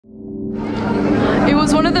It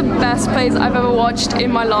was one of the best plays I've ever watched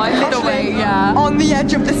in my life. Literally, on the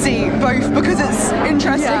edge of the seat, both because it's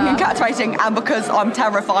interesting and captivating and because I'm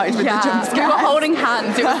terrified with the jump scares. We were holding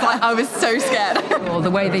hands. It was like I was so scared. The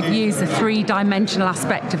way they've used the three-dimensional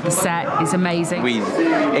aspect of the set is amazing. We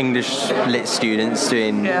English lit students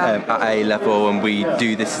doing at A level, and we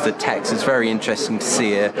do this as a text. It's very interesting to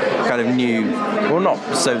see a kind of new, well, not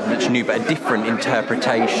so much new, but a different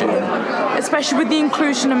interpretation. Especially with the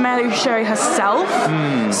inclusion of Mary Shelley herself.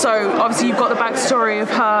 So obviously you've got the backstory of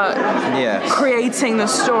her creating the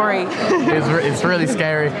story. It's really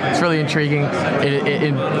scary. It's really intriguing.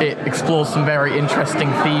 It explores some very interesting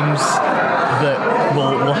themes that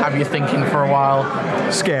will have you thinking for a while.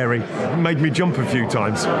 Scary. Made me jump a few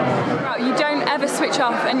times. You don't ever switch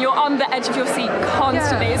off and you're on the edge of your seat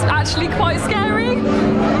constantly. It's actually quite scary.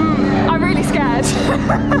 I'm really scared.